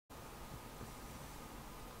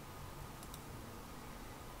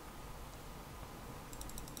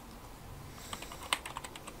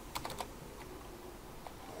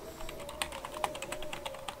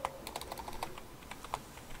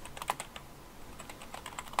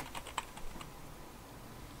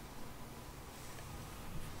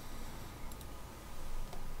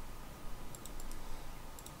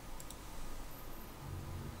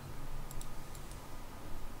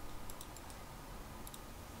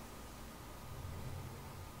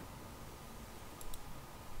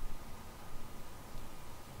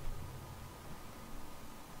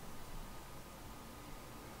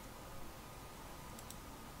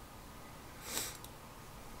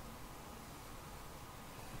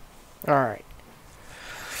Alright.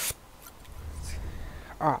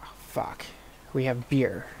 Ah, fuck. We have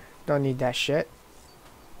beer. Don't need that shit.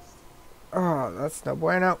 Oh, that's no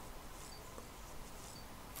bueno.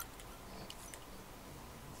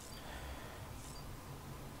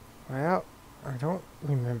 Well, I don't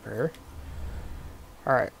remember.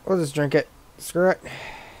 Alright, we'll just drink it. Screw it.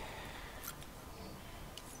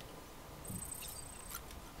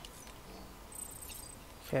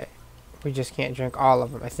 Okay. We just can't drink all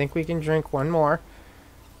of them. I think we can drink one more.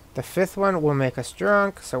 The fifth one will make us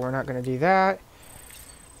drunk, so we're not going to do that.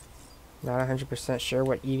 Not 100% sure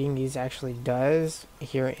what eating these actually does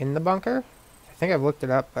here in the bunker. I think I've looked it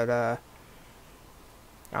up, but I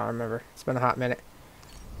don't remember. It's been a hot minute.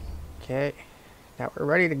 Okay. Now we're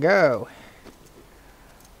ready to go.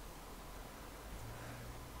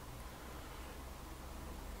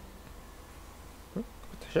 What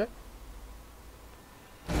the shit?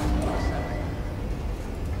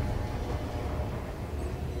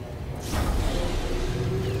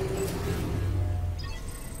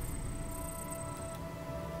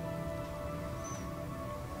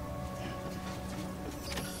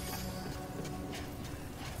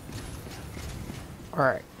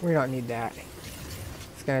 Alright, we don't need that.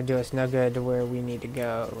 It's gonna do us no good to where we need to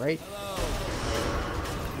go, right?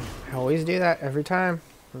 I always do that every time.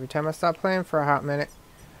 Every time I stop playing for a hot minute.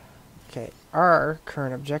 Okay, our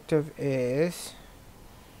current objective is...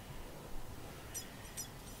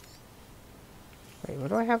 Wait, what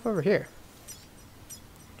do I have over here?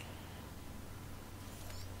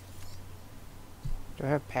 Do I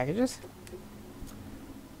have packages?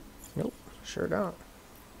 Nope, sure don't.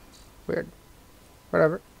 Weird.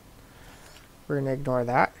 Whatever. We're gonna ignore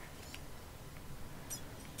that.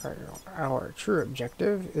 Our true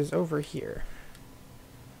objective is over here.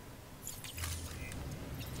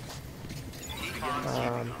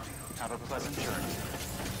 Have a pleasant journey.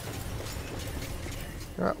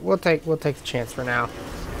 We'll take the chance for now.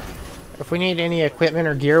 If we need any equipment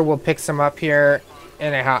or gear, we'll pick some up here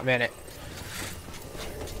in a hot minute.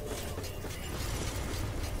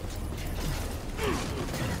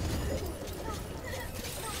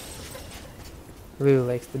 Lou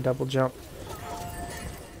likes the double jump.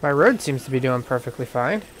 My road seems to be doing perfectly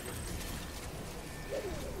fine.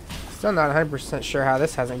 Still not 100% sure how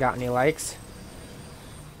this hasn't got any likes.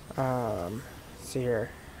 Let's see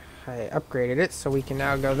here. I upgraded it so we can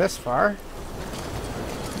now go this far.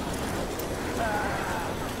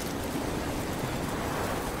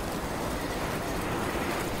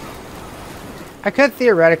 I could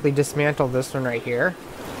theoretically dismantle this one right here.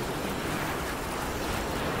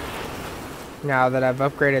 Now that I've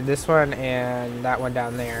upgraded this one and that one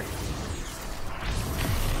down there.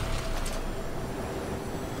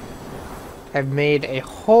 I've made a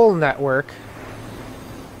whole network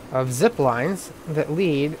of zip lines that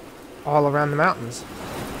lead all around the mountains.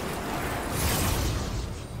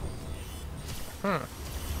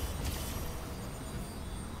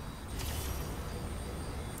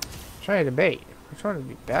 Trying to debate which one would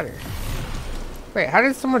be better. Wait, how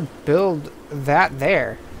did someone build that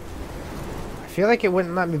there? I feel like it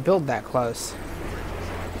wouldn't let me build that close.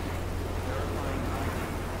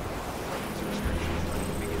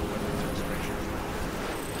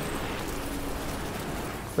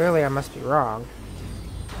 Clearly I must be wrong.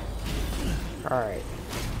 Alright.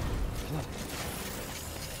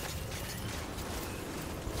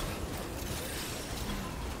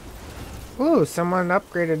 Ooh, someone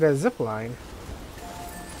upgraded a zip line.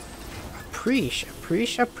 A preesh, a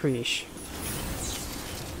preesh, a preesh.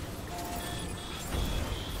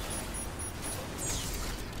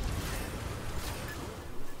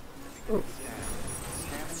 Ooh.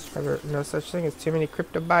 There's no such thing as too many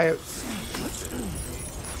cryptobiotes.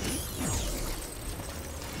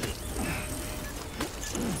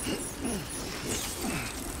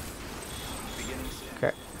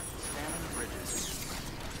 Okay.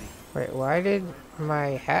 Wait, why did my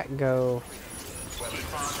hat go?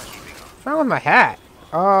 What's wrong with my hat?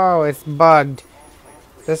 Oh, it's bugged.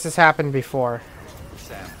 This has happened before.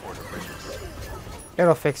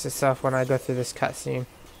 It'll fix itself when I go through this cutscene.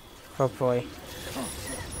 Hopefully.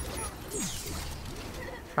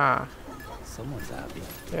 Huh. Someone's happy.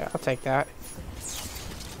 Yeah, I'll take that.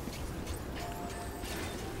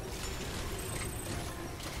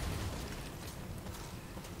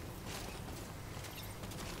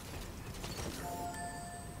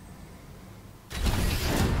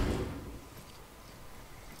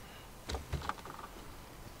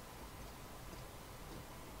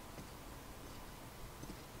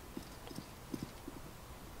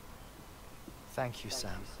 Thank you,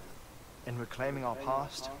 Sam. In reclaiming our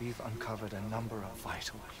past, we've uncovered a number of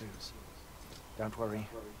vital clues. Don't worry,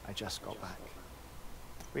 I just got back.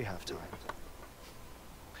 We have time.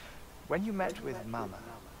 When you met with Mama,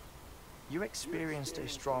 you experienced a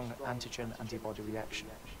strong antigen-antibody reaction,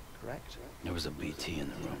 correct? There was a BT in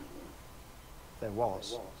the room. There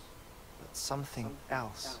was, but something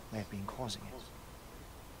else may have been causing it.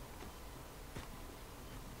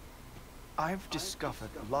 I've discovered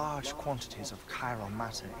large quantities of chiral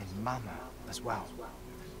matter in Mama as well.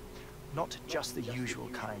 Not just the usual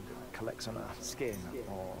kind that collects on our skin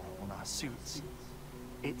or on our suits.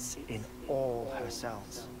 It's in all her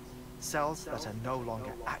cells. Cells that are no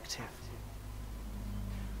longer active.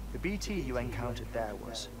 The BT you encountered there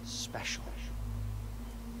was special.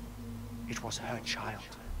 It was her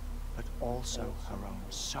child, but also her own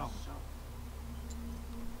soul.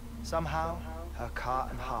 Somehow, her car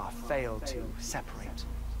and half failed to separate.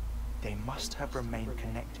 They must have remained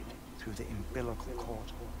connected through the umbilical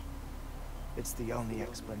cord. It's the only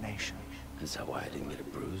explanation. Is that why I didn't get a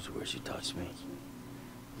bruise where she touched me?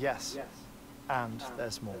 Yes, and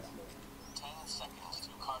there's more. 10 seconds to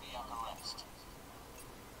cardiac arrest.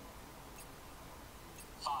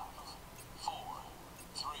 5, 4,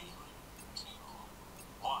 3, 2,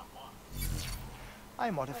 1.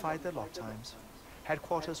 I modified the log times.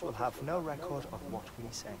 Headquarters will have no record of what we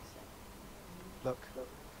say. Look,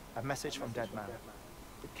 a message from Dead Man.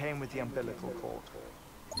 It came with the umbilical cord.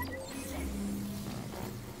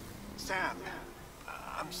 Sam,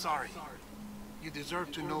 I'm sorry. You deserve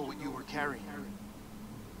to know what you were carrying.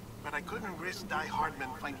 But I couldn't risk Die Hardman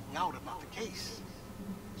finding out about the case.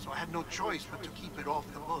 So I had no choice but to keep it off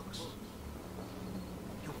the books.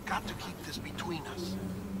 You've got to keep this between us.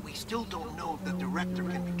 We still don't know if the director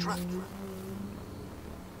can be trusted.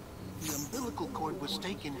 The umbilical cord was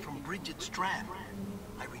taken from Bridget Strand.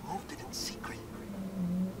 I removed it in secret.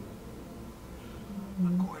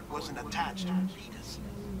 The cord wasn't attached to her fetus.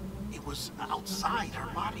 It was outside her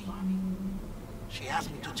body. She asked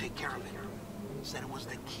me to take care of it. Said it was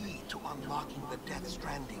the key to unlocking the Death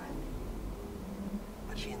Stranding.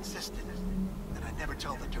 But she insisted that I never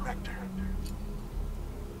tell the director.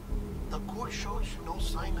 The cord shows no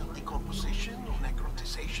sign of decomposition or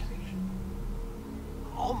necrotization.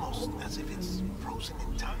 Almost as if it's frozen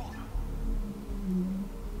in time.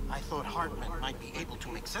 I thought Hardman might be able to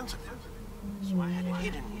make sense of it. So I had it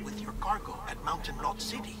hidden with your cargo at Mountain Knot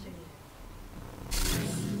City.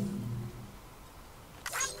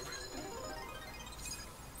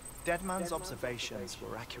 Deadman's observations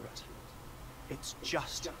were accurate. It's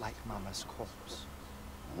just like Mama's corpse.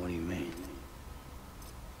 What do you mean?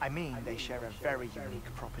 I mean, they share a very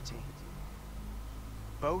unique property.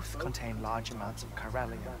 Both contain large amounts of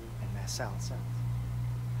chiralium in their cells.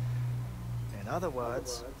 In other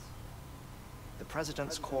words, the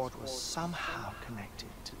President's cord was somehow connected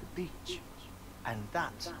to the beach, and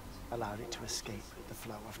that allowed it to escape the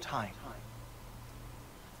flow of time.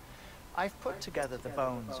 I've put together the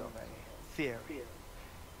bones of a theory.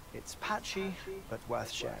 It's patchy, but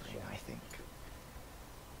worth sharing, I think.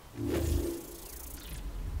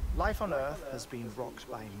 Life on Earth has been rocked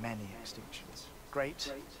by many extinctions,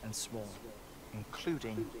 great and small,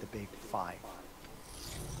 including the Big Five.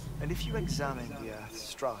 And if you examine the Earth's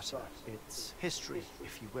strata, its history,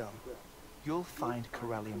 if you will, you'll find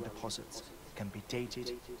chiralium deposits that can be dated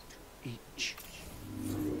to each.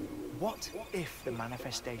 What if the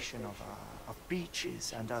manifestation of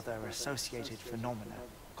beaches and other associated phenomena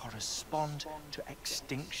correspond to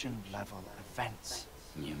extinction-level events?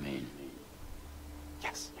 You mean?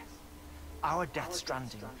 Yes. Our Death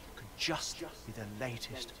Stranding could just be the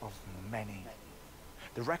latest of many.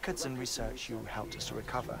 The records and research you helped us to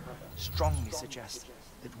recover strongly suggest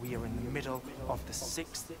that we are in the middle of the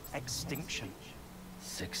 6th extinction.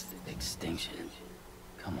 6th extinction?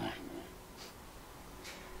 Come on.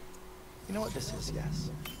 You know what this is,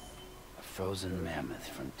 yes? A frozen mammoth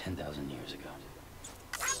from 10,000 years ago.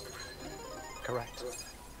 Correct.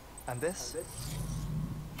 And this?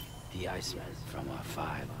 The Iceman from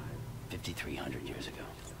 5,300 years ago.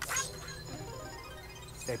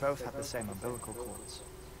 They both have the same umbilical cords.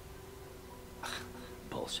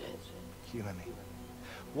 Bullshit. Humor me.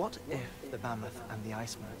 What if the mammoth and the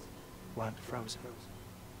Iceman weren't frozen?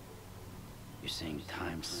 You're saying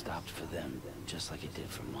time stopped for them, just like it did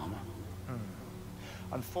for Mama?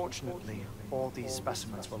 Unfortunately, all these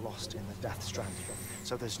specimens were lost in the Death Stranding,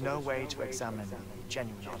 so there's no way to examine the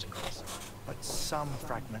genuine articles. But some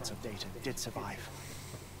fragments of data did survive.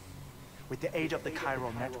 With the aid of the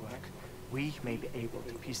chiral network, we may be able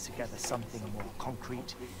to piece together something more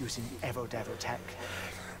concrete using Evo-Devo tech.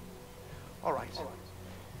 All right,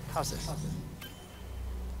 how's this?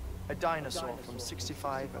 A dinosaur from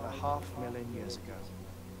 65.5 million years ago.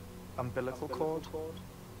 umbilical cord,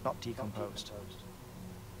 not decomposed.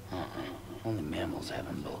 Only mammals have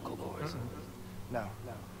umbilical cords. No.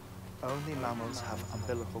 Only mammals have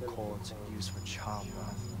umbilical cords used for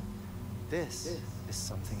childbirth. This is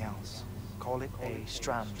something else. Call it a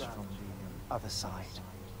strand from the other side.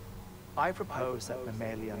 I propose that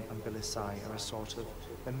mammalian umbilici are a sort of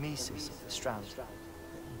mimesis of the strand,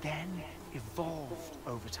 then evolved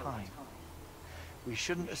over time. We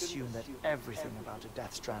shouldn't assume that everything about a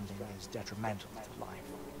death stranding is detrimental to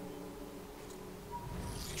life.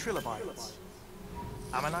 Trilobites,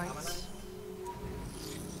 ammonites,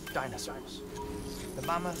 dinosaurs, the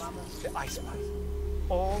mammoth, the iceberg,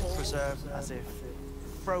 all preserved as if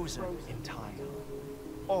frozen in time,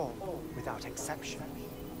 all without exception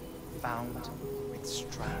found with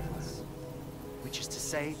strands, which is to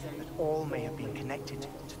say that all may have been connected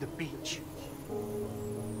to the beach.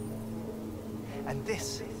 And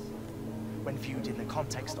this, when viewed in the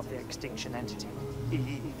context of the extinction entity,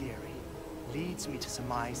 EE theory, leads me to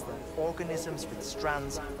surmise that organisms with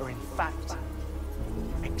strands are in fact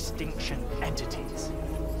extinction entities.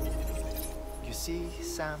 You see,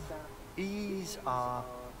 Sam, EEs are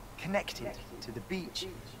connected to the beach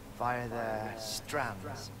via their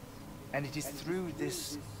strands. And it is through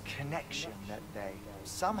this connection that they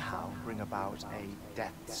somehow bring about a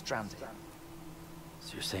death stranding.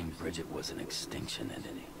 So you're saying Bridget was an extinction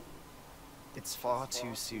entity? It's far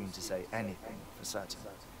too soon to say anything for certain.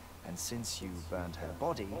 And since you burned her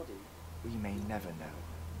body, we may never know.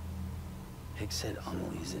 Higgs said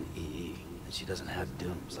Amelie's an EE, and she doesn't have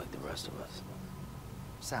dooms like the rest of us.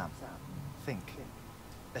 Sam, think.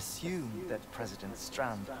 Assume that President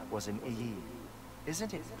Strand was an EE.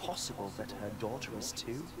 Isn't it possible that her daughter is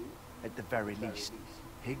too? At the very least,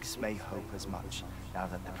 Higgs may hope as much now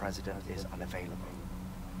that the President is unavailable.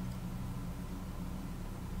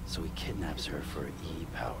 So he kidnaps her for EE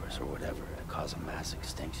powers or whatever to cause a mass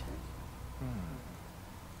extinction.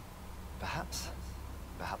 Perhaps.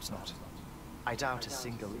 Perhaps not. I doubt a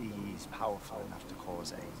single EE is powerful enough to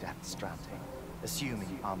cause a death stranding,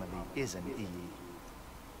 assuming Amelie is an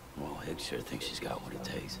EE. Well, Higgs sure thinks she's got what it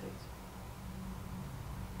takes.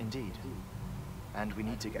 Indeed. And we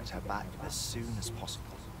need to get her back as soon as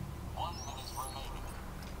possible. 1 minute remaining.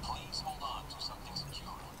 Please hold on to something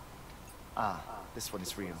secure. Ah, this one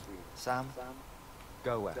is real. Sam,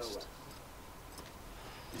 go west.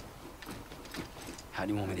 How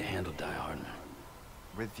do you want me to handle Die Hardman?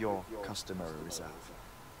 With your customary reserve.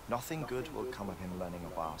 Nothing good will come of him learning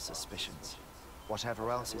of our suspicions. Whatever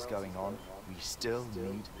else is going on, we still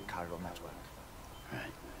need the chiral network.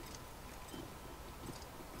 Right.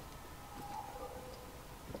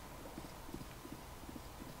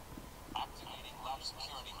 Activating lab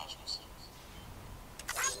security measures.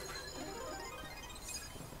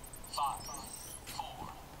 5, 4,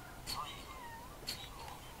 3,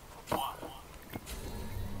 2, 1.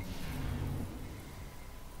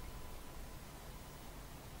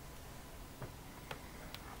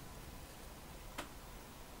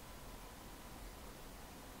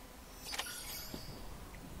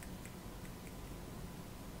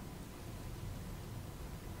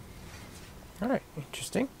 Alright,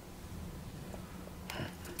 interesting.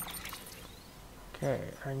 Okay,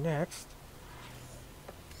 our next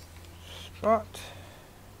spot.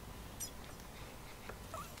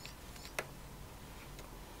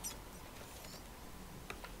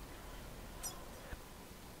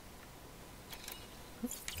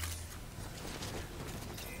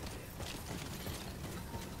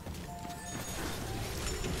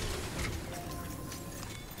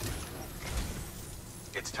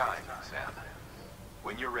 It's time, Sam.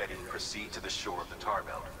 When you're ready, proceed to the shore of the tar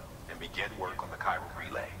belt and begin work on the chiral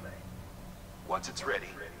relay. Once it's ready,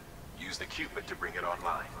 use the Cupid to bring it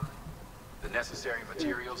online. The necessary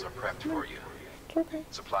materials are prepped for you. Okay.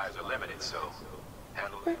 Supplies are limited, so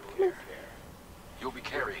handle it with care. You'll be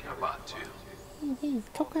carrying a lot, too.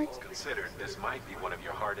 Okay. Considered, this might be one of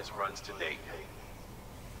your hardest runs to date.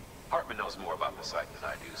 Hartman knows more about the site than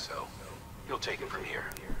I do, so he'll take it from here.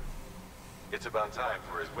 It's about time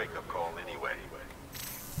for his wake-up call anyway.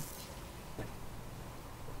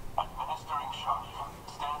 Administering shock.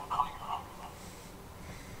 Stand clear.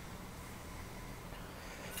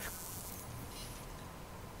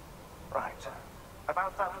 Right.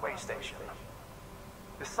 About that way station.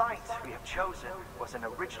 The site we have chosen was an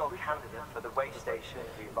original candidate for the way station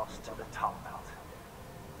we lost to the tar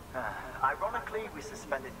belt. Ironically, we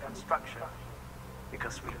suspended construction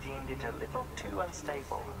because we deemed it a little too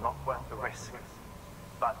unstable and not worth the risk.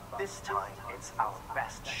 But this time, it's our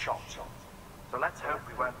best shot. So let's hope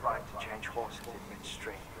we weren't right to change horses in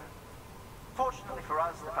midstream. Fortunately for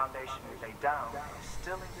us, the foundation we laid down is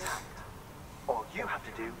still intact. All you have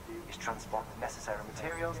to do is transport the necessary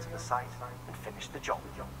materials to the site and finish the job.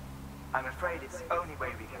 I'm afraid it's the only way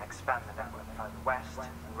we can expand the network further west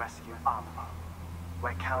and rescue Armor.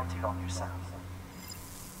 We're counting on yourself.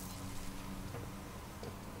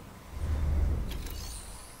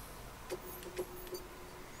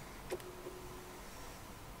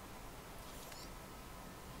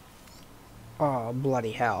 Oh,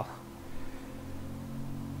 bloody hell.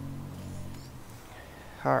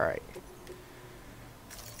 Alright.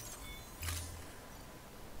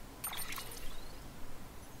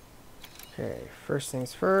 Okay, first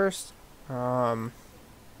things first. Let's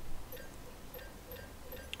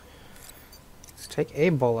take a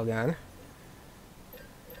bowl again.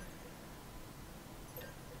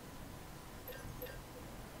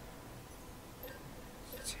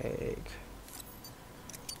 Take...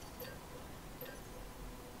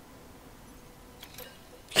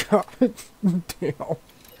 God damn.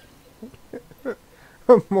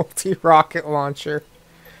 A multi-rocket launcher.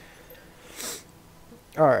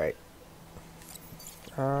 Alright.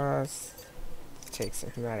 Let's take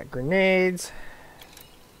some pneumatic grenades.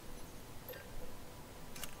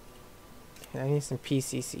 I need some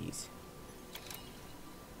PCCs.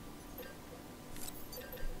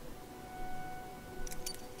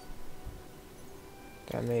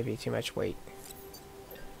 That may be too much weight.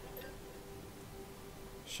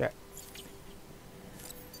 Shit.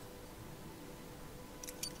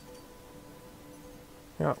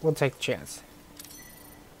 No, we'll take the chance.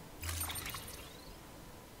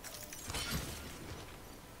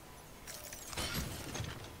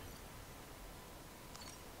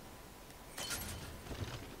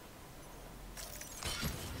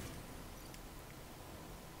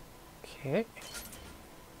 Okay.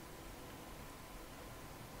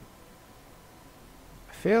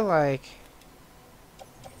 I feel like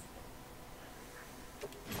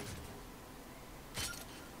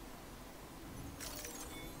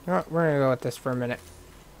oh, we're gonna go with this for a minute.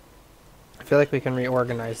 I feel like we can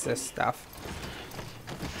reorganize this stuff.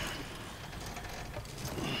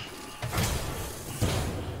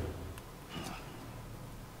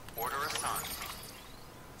 Order assigned.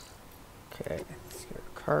 Okay, let's go to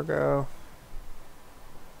cargo.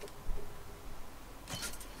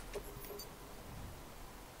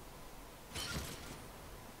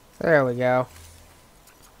 There we go.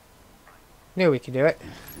 Knew we could do it.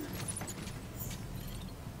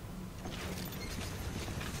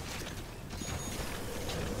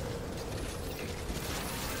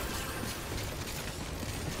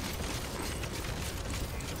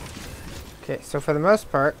 Okay, so for the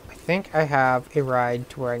most part, I think I have a ride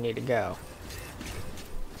to where I need to go.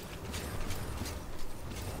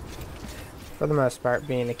 For the most part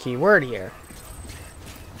being the key word here.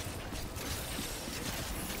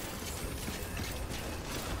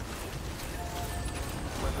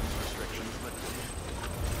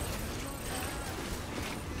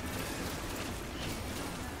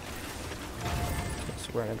 So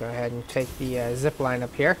we're going to go ahead and take the zip line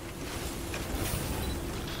up here.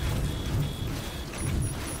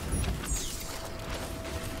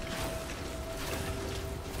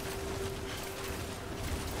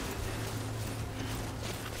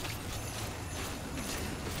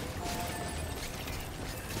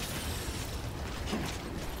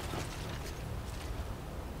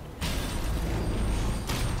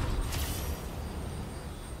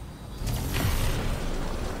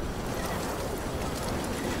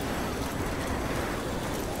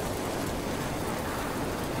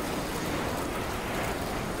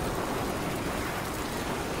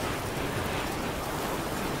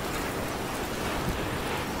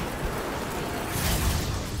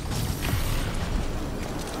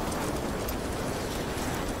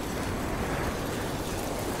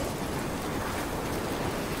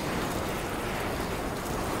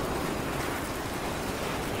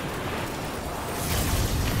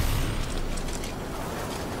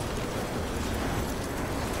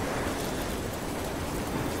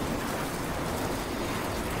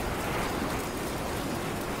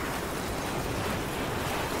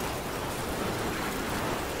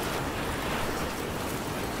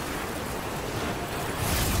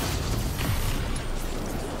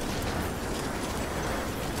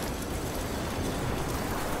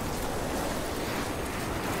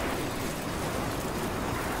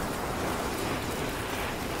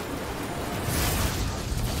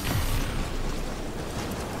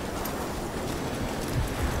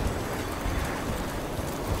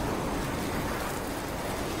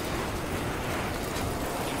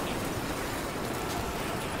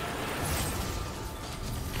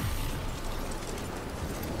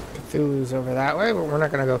 Cthulhu's over that way, but we're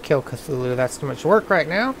not gonna go kill Cthulhu. That's too much work right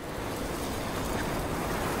now.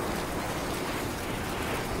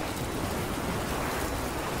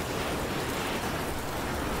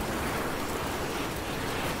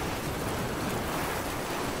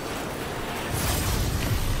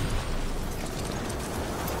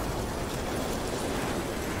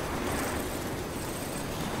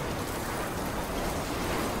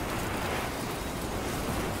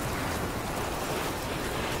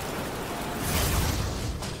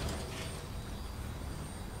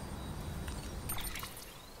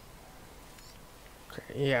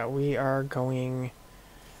 Yeah, we are going...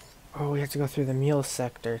 Oh, we have to go through the mule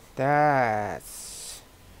sector. That's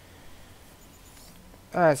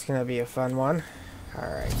gonna be a fun one.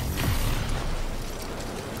 Alright.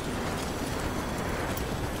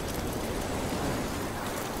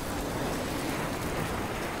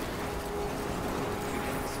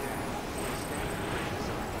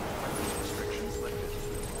 Restrictions lifted.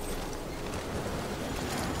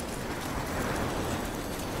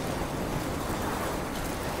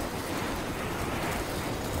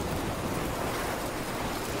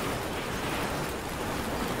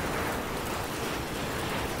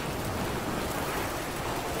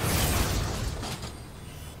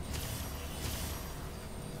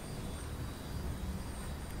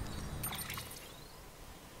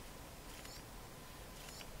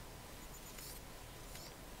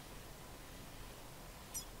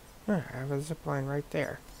 I have a zipline right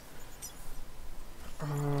there.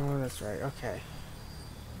 Oh, that's right. Okay.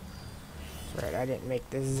 That's right. I didn't make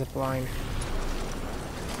this zipline.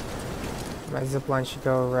 My zipline should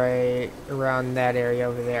go right around that area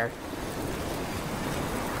over there.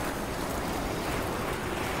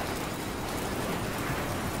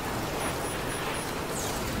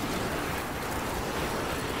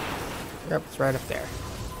 Yep, it's right up there.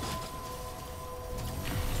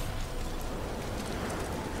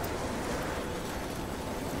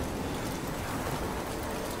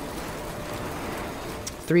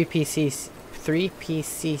 Three PCCs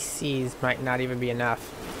might not even be enough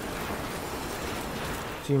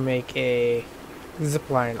to make a zip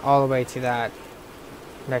line all the way to that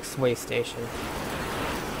next way station.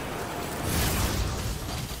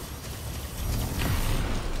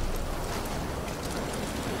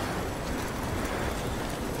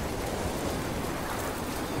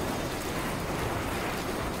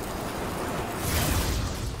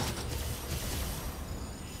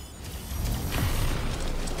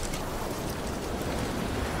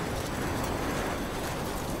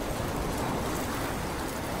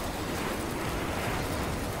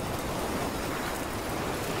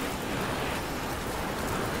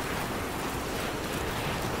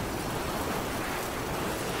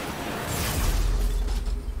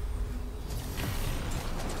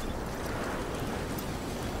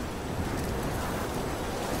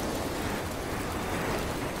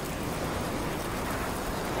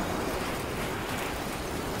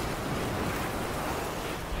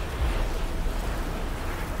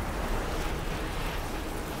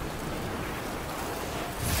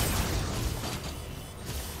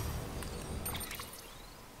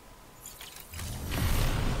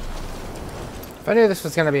 If I knew this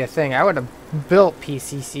was going to be a thing, I would have built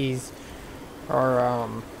PCCs, or I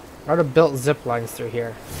would have built zip lines through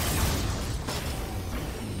here.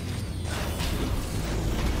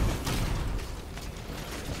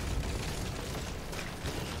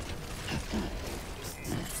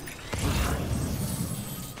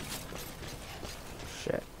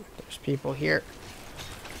 Shit, there's people here.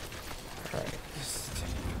 Alright,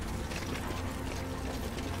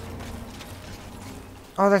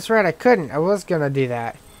 oh, that's right, I couldn't. I was gonna do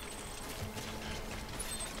that.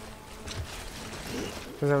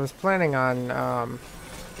 Because I was planning on,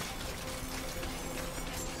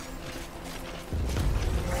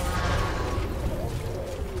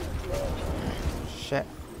 shit.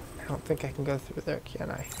 I don't think I can go through there,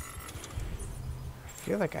 can I? I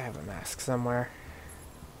feel like I have a mask somewhere.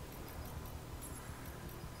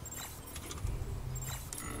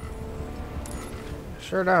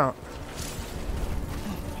 Sure don't.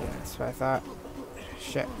 Yeah, that's what I thought.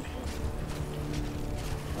 Shit.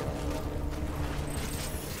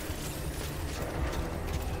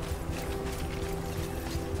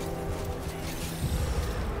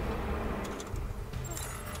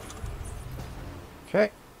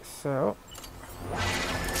 Okay, so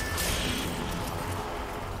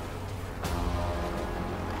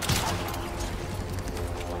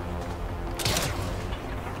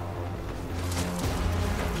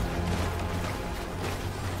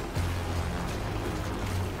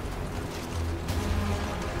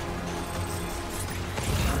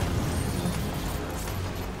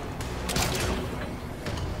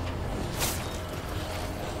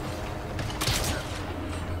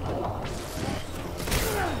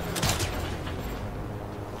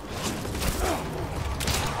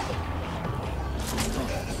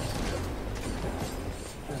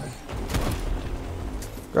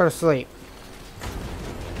Go to sleep.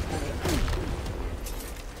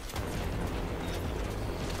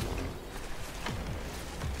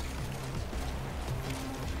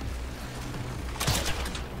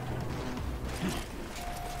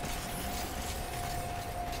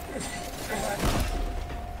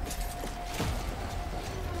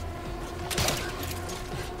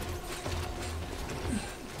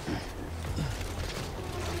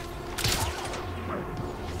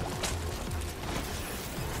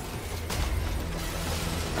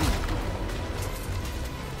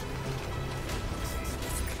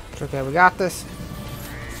 Okay, we got this.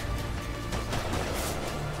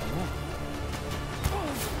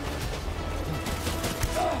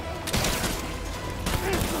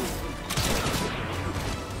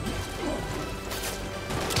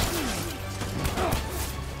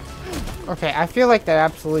 Okay, I feel like that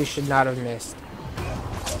absolutely should not have missed.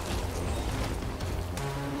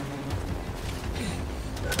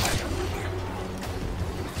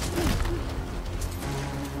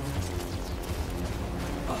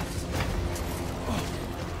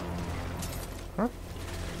 Huh?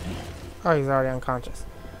 Oh, he's already unconscious.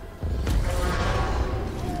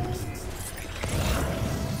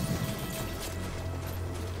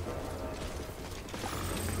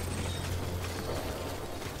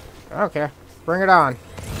 Okay, bring it on.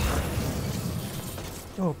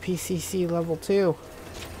 Oh, PCC level 2.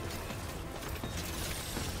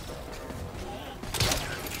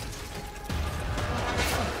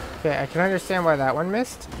 Okay, I can understand why that one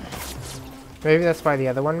missed. Maybe that's why the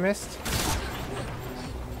other one missed.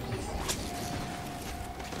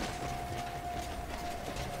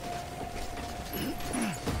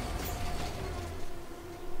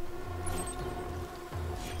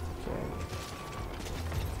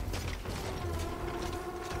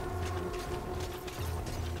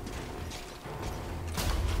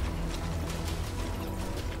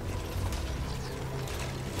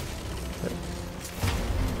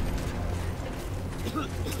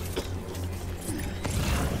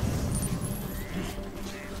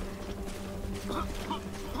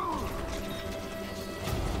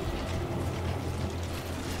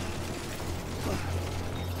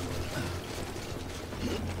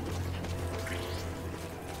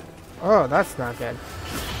 Oh, that's not good.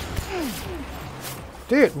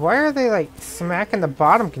 Dude, why are they like smacking the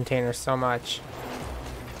bottom container so much?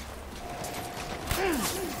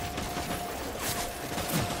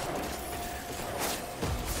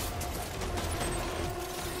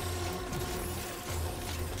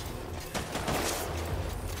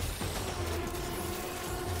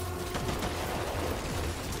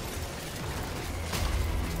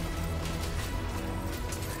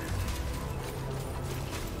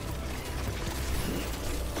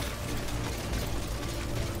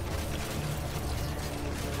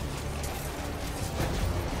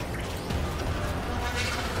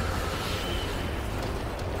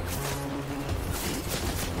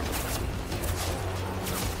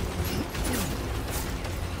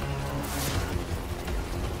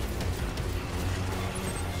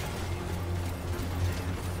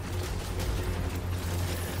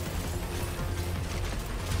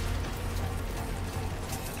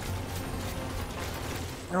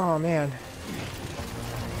 Oh man.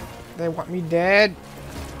 They want me dead.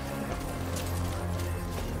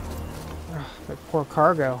 Oh, that poor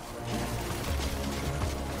cargo.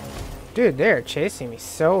 Dude, they're chasing me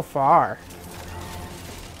so far.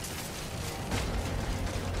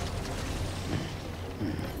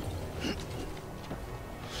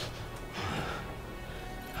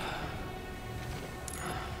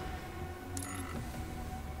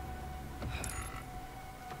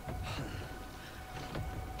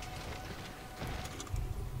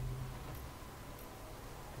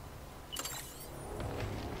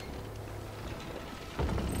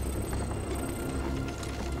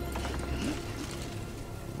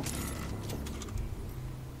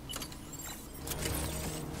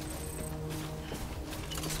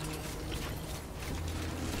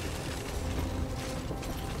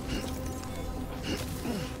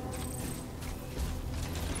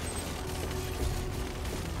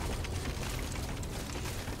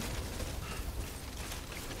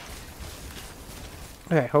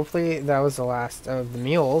 Okay, hopefully that was the last of the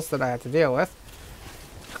mules that I had to deal with.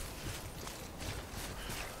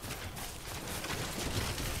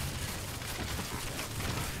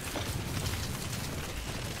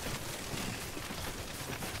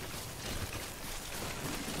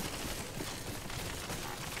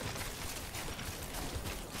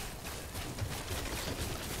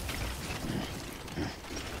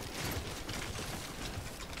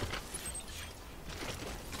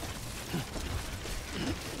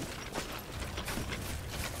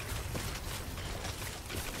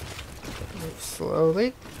 Move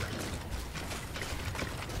slowly.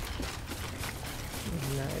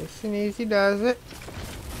 Nice and easy does it.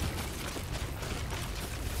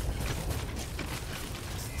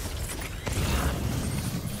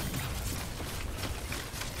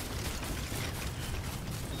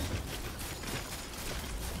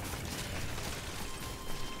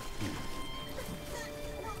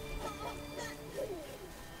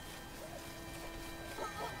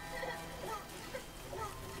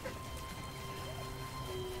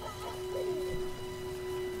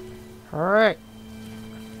 All right.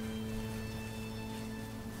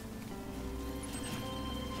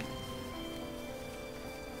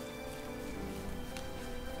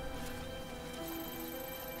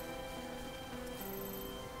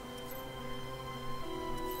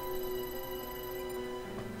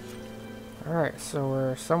 All right, so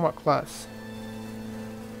we're somewhat close.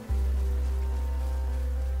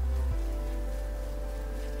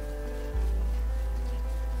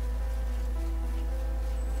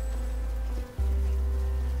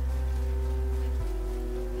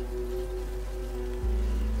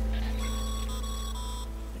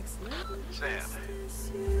 Sam,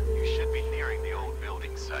 you should be nearing the old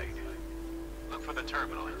building site. Look for the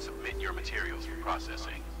terminal and submit your materials for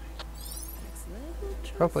processing.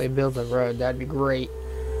 Hopefully it builds a road. That'd be great.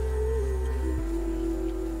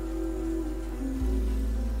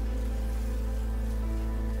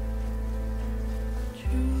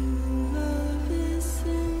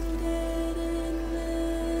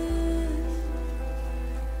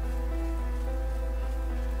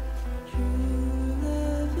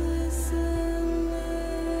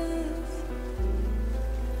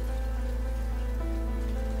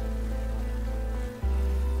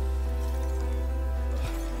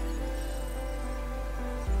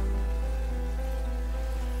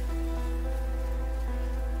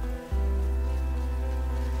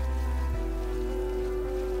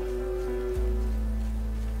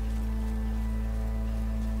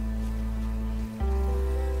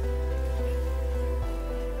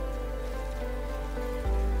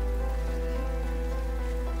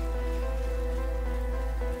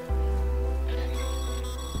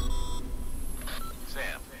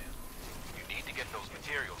 Sam, you need to get those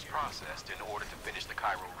materials processed in order to finish the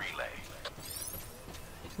Cairo relay.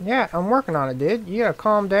 Yeah, I'm working on it, dude. You gotta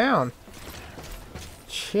calm down.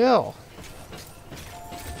 Chill.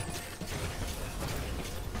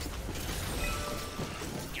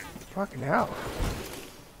 Fucking hell.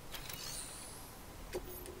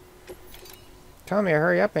 Tell me to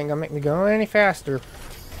hurry up ain't gonna make me go any faster.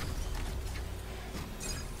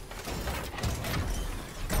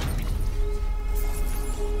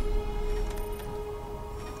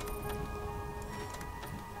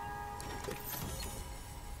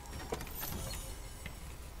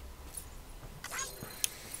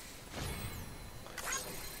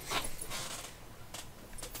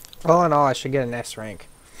 All in all, I should get an S rank.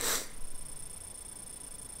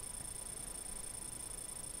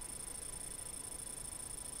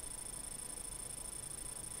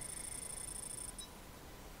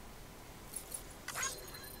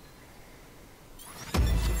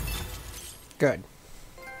 Good.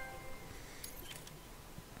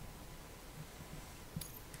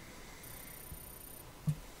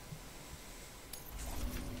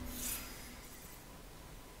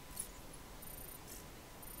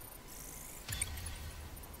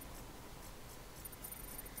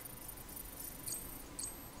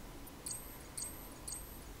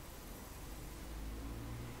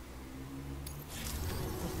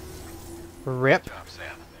 Rip. Good job,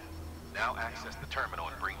 Sam. Now access the terminal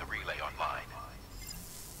and bring the relay online.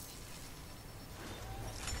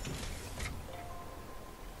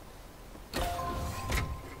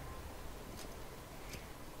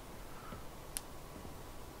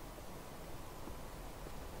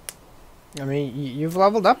 I mean, you've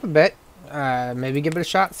leveled up a bit. Maybe give it a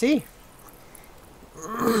shot, see.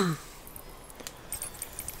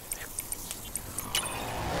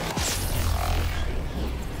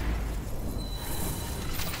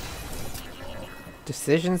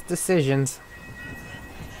 Decisions.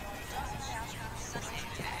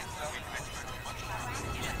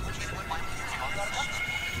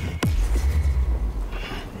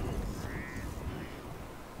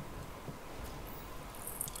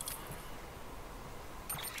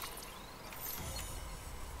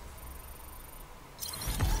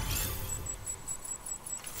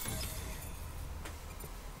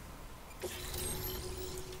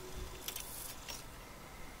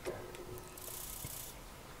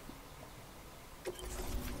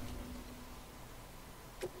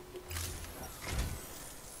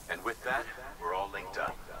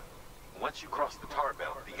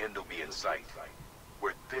 end will be in sight.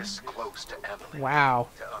 We're this close to Emily. Wow.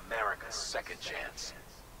 To America's second chance.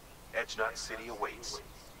 Edgenut City awaits.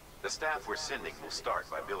 The staff we're sending will start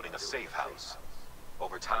by building a safe house.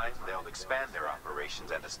 Over time, they'll expand their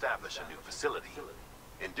operations and establish a new facility.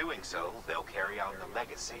 In doing so, they'll carry out the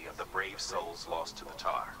legacy of the brave souls lost to the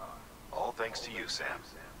tar. All thanks to you, Sam.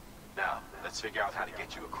 Now, let's figure out how to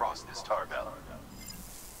get you across this tar belt.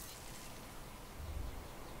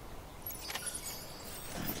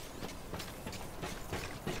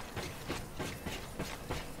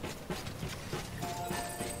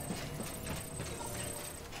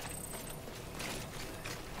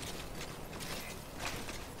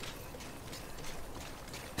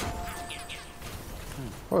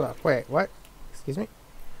 Hold up, wait, what? Excuse me?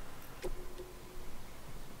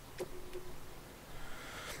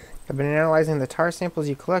 I've been analyzing the tar samples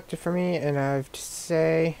you collected for me, and I'm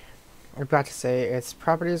about to say its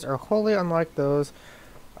properties are wholly unlike those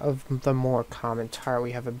of the more common tar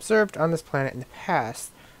we have observed on this planet in the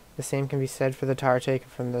past. The same can be said for the tar taken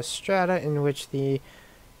from the strata in which the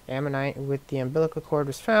ammonite with the umbilical cord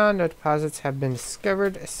was found. No deposits have been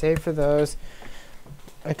discovered, save for those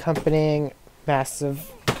accompanying massive...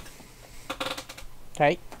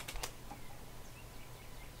 Right?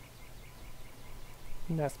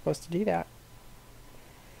 You're not supposed to do that.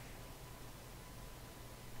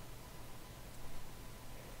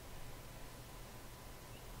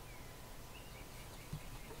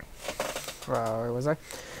 Where was I?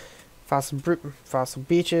 Fossil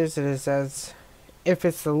beaches. It is as if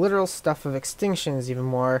it's the literal stuff of extinction is even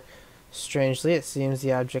more. Strangely, it seems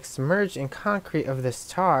the objects submerged in concrete of this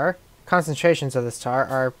tar, concentrations of this tar,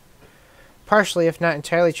 are partially, if not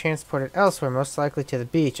entirely, transported elsewhere, most likely to the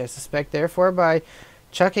beach. I suspect, therefore, by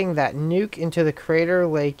chucking that nuke into the crater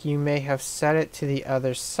lake, you may have set it to the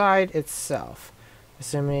other side itself.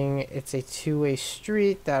 Assuming it's a two-way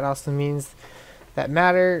street, that also means that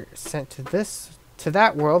matter sent to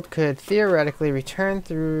that world could theoretically return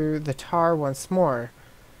through the tar once more.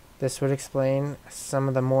 This would explain some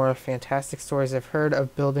of the more fantastic stories I've heard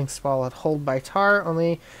of buildings swallowed whole by tar,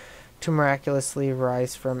 only to miraculously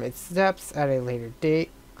rise from its depths at a later date,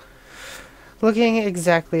 looking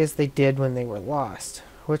exactly as they did when they were lost,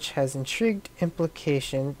 which has intriguing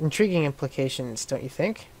implications, don't you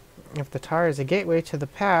think? If the tar is a gateway to the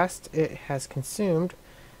past it has consumed,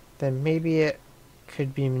 then maybe it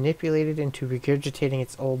could be manipulated into regurgitating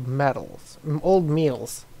its old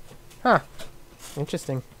meals. Huh.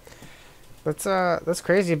 Interesting. That's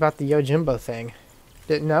crazy about the Yojimbo thing.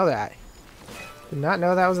 Didn't know that. Did not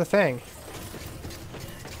know that was a thing.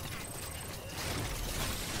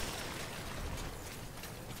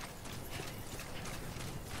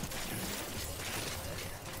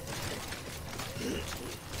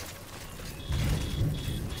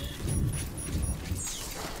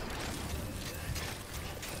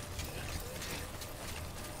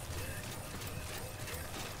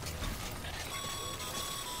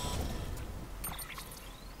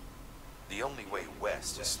 The only way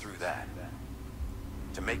west is through that.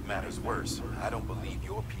 To make matters worse, I don't believe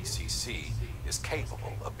your PCC is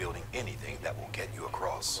capable of building anything that will get you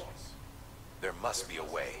across. There must be a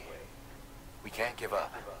way. We can't give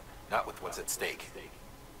up, not with what's at stake.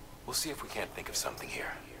 We'll see if we can't think of something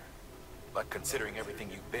here. But considering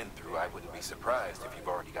everything you've been through, I wouldn't be surprised if you've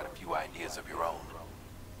already got a few ideas of your own.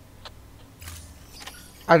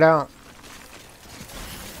 I don't.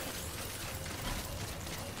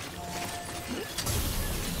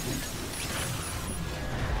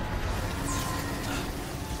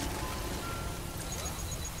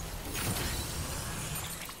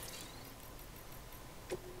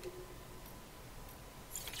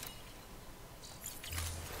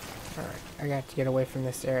 Alright, I got to get away from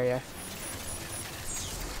this area.